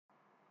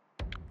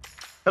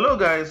Hello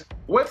guys,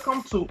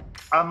 welcome to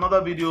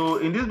another video.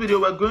 In this video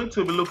we're going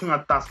to be looking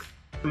at task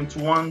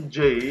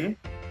 21J.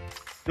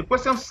 The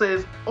question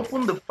says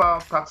open the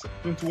file task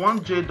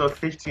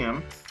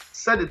 21j.htm,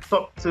 set the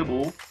top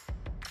table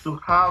to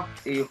have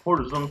a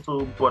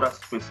horizontal border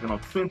spacing of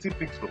 20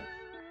 pixels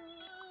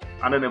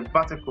and then a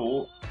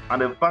vertical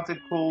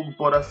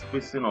border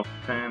spacing of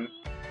 10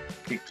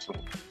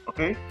 pixels.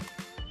 Okay,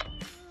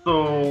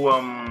 so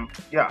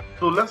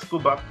so let's go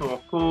back to our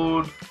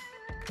code.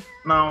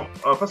 Now,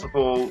 first of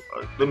all,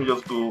 let me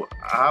just go.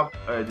 I have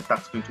the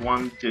task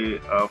 21J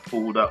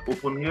folder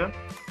open here,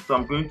 so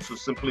I'm going to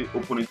simply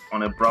open it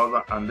on a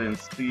browser and then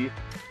see.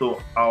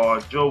 So our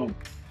job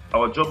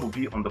will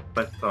be on the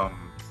first the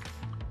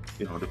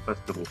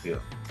first table here.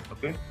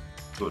 Okay,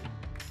 good.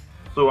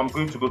 So I'm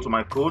going to go to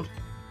my code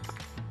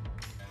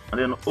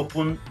and then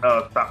open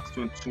task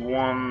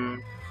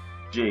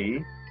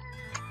 21J.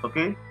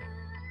 Okay,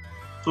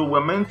 so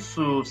we're meant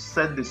to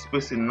set the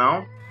spacing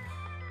now.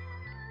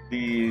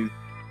 The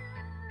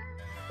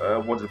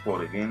what's it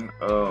called again?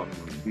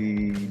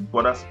 The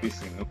border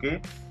spacing.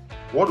 Okay,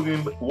 what do we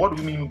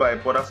mean by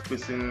border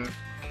spacing?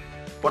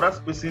 Border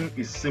spacing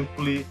is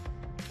simply,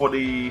 for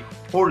the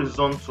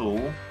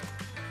horizontal,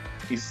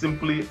 is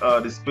simply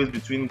the space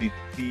between the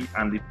T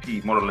and the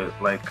P, more or less,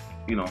 like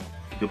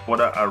the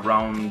border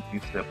around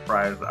this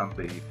price and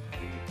the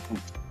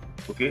foot.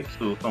 Okay,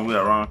 so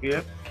somewhere around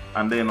here,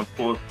 and then of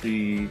course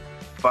the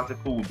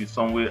vertical will be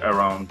somewhere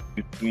around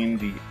between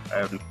the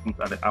fruit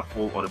and the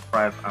apple, or the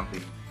price and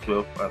the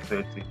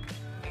 $12.30,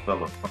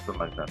 something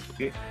like that.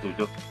 Okay, so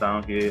just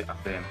down here, and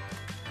then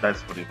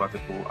that's for the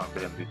vertical, and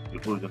then the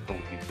horizontal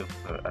will be just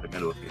at the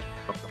middle here,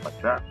 something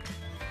like that.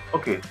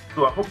 Okay,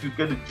 so I hope you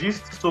get the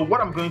gist. So what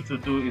I'm going to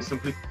do is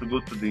simply to go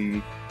to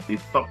the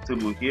top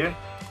table here.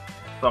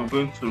 So I'm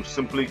going to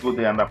simply go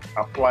there and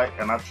apply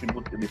an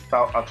attribute, the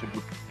style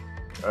attribute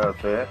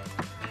there,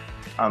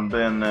 and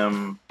then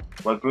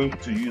we're going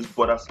to use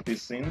border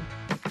spacing.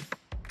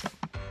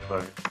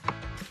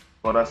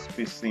 Border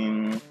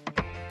spacing.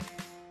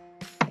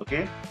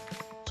 Okay.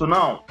 So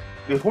now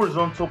the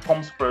horizontal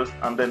comes first,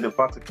 and then the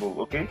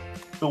vertical. Okay.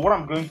 So what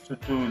I'm going to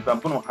do is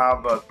I'm going to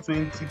have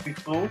 20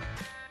 pixels.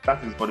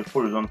 That is for the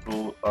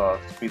horizontal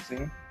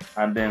spacing,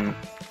 and then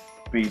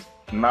space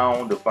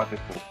now the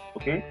vertical.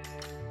 Okay.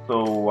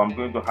 So I'm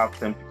going to have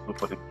 10 pixels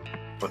for the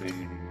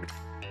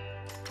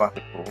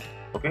vertical.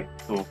 Okay.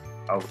 So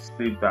I'll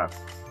save that,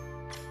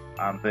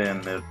 and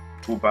then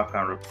go back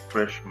and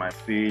refresh my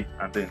page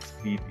and then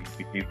see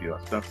the behavior.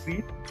 As you can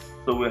see,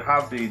 so we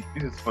have this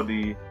is for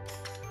the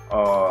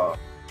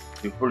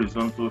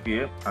horizontal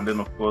here, and then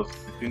of course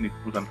between the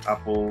fruit and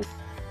apple is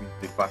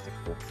the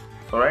vertical.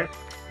 All right,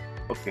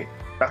 okay,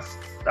 that's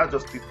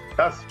just it.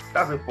 That's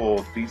it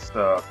for this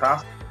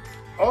task.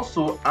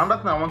 Also, another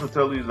thing I want to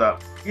tell you is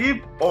that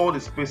if all the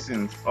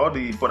spacings, all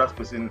the border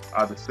spacing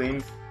are the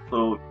same,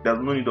 so there's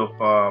no need of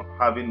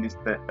having this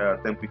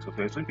 10 pixels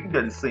here. So if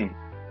they're the same,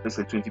 let's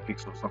say 20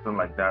 pixels, something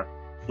like that.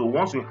 So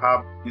once you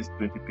have this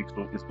 20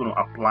 pixels, it's going to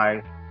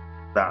apply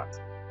that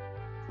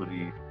to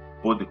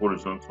both the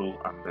horizontal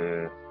and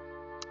the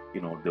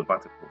the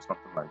vertical,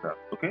 something like that.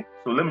 Okay,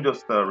 so let me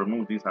just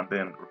remove this and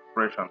then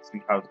refresh and see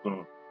how it's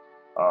going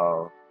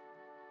to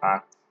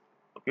act.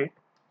 Okay,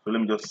 so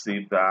let me just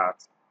save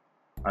that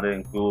and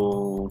then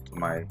go to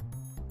my,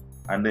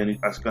 and then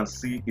as you can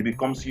see, it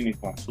becomes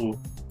uniform. So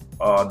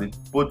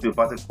both the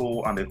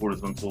vertical and the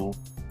horizontal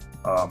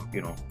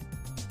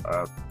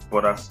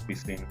border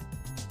spacing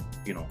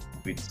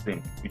with the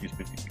same, which is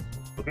 20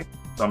 pixels. Okay,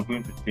 so I'm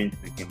going to change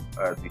the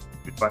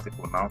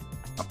vertical now.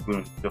 I'm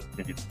going to just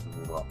change it to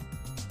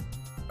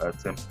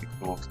 10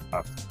 pixels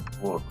as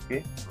well.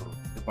 Okay, so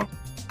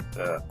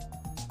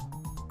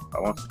I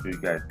want to show you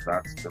guys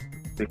that. Just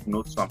take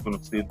notes. So I'm going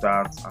to save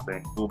that and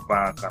then go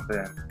back and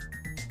then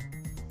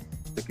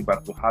take it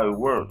back to how it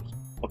works.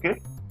 Okay,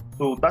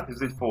 so that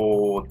is it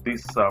for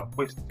this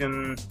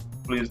question.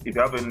 Please, if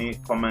you have any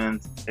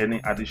comments,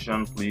 any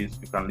addition, please,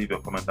 you can leave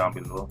your comment down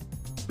below.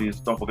 Please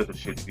don't forget to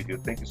share the video.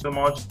 Thank you so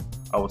much.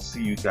 I will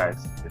see you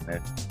guys in the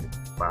next video.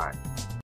 Bye.